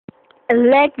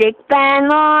Electric Fan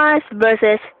Wars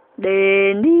versus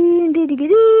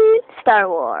Star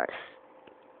Wars.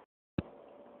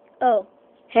 Oh,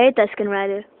 hey Tuscan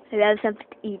Rider, I have something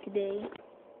to eat today.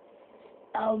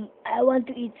 I want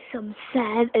to eat some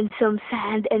sand and some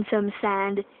sand and some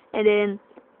sand, and then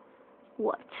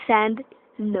what? Sand?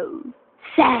 No,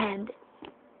 sand.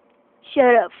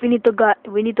 Shut up. We need to guard.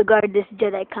 We need to guard this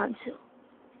Jedi Council.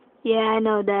 Yeah, I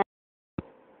know that.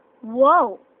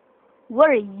 Whoa, what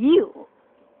are you?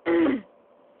 I'm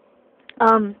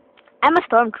a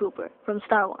stormtrooper from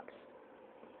Star Wars.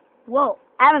 Whoa,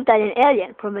 I'm a Italian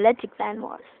alien from Electric Fan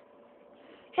Wars.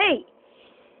 Hey,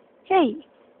 hey,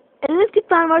 Electric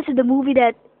Fan Wars is the movie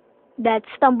that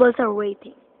stumbles are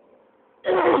rating.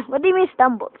 What do you mean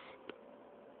stumbles?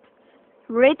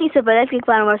 Ratings of Electric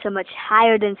Fan Wars are much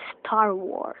higher than Star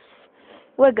Wars.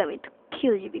 We're going to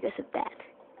kill you because of that.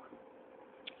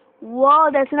 Whoa,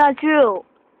 that's not true.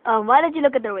 Why don't you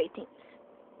look at the ratings?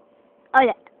 Oh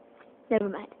yeah, never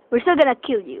mind. We're still gonna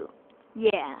kill you.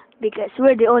 Yeah, because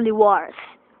we're the only wars.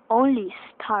 Only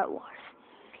Star Wars.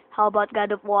 How about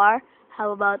God of War?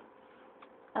 How about,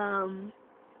 never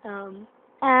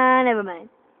mind.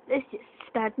 Let's just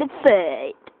start the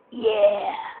fight.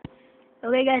 Yeah.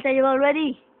 Okay guys, are you all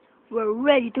ready? We're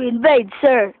ready to invade,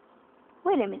 sir.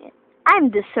 Wait a minute. I'm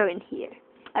the sir in here.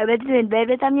 Are you ready to invade,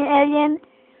 Vietnamian alien?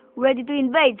 Ready to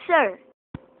invade, sir.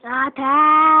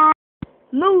 Attack!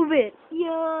 Move it!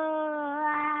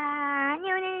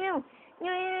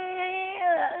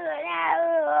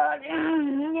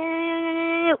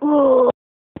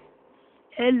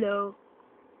 Hello.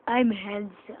 I'm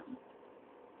handsome.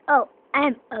 Oh,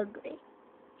 I'm ugly.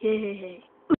 Hey.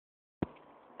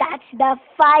 Touch the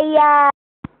fire!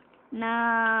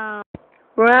 Now.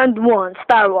 Round 1,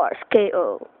 Star Wars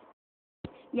KO.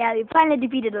 Yeah, we finally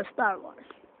defeated the Star Wars.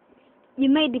 You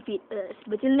may defeat us,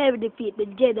 but you'll never defeat the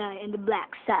Jedi and the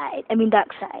black side. I mean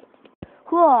dark side.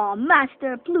 Whoa,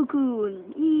 Master Plo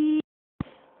Koon.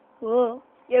 Whoa,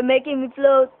 you're making me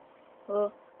float.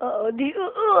 Oh,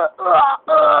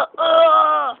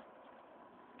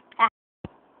 Ah,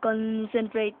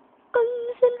 concentrate.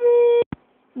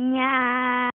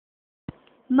 Yeah.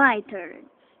 My turn.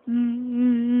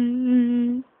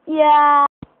 Yeah.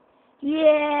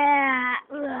 Yeah.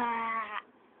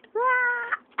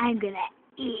 I'm gonna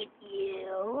eat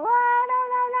you.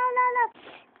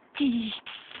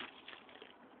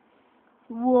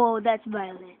 Whoa, that's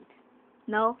violent.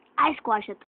 No, I squash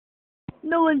it.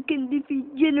 No one can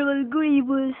defeat General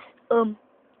Grievous. I'm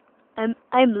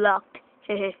locked.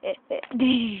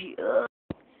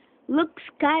 Luke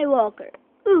Skywalker.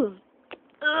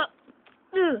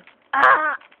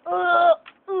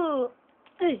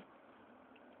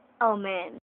 Oh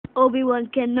man. Obi-Wan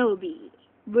Kenobi.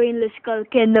 Brainless Skull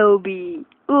Kenobi.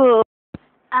 Ooh.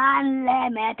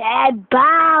 Unlimited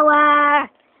power.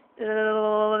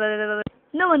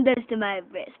 No one does to my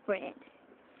best friend.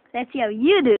 Let's see how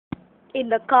you do. In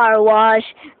the car wash.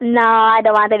 No, I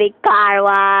don't want to be car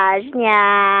wash.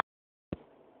 Yeah.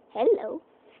 Hello.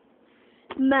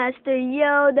 Master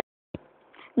Yoda.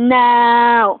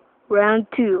 Now, round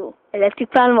 2.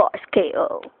 Electric Fan Wars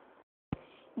KO.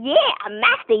 Yeah,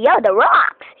 Master Yoda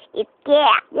rocks.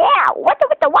 Yeah. What?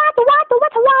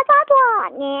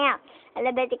 Yeah.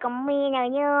 Elevator Camino,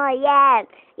 yeah.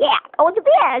 Oh, the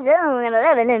bears,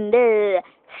 11 and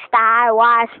Star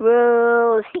Wars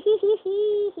rules.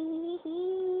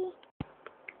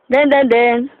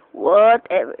 Then,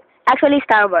 whatever. Actually,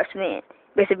 Star Wars, man.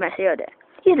 Because of Master Yoda.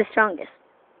 He's the strongest.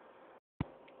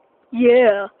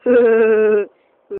 Yeah.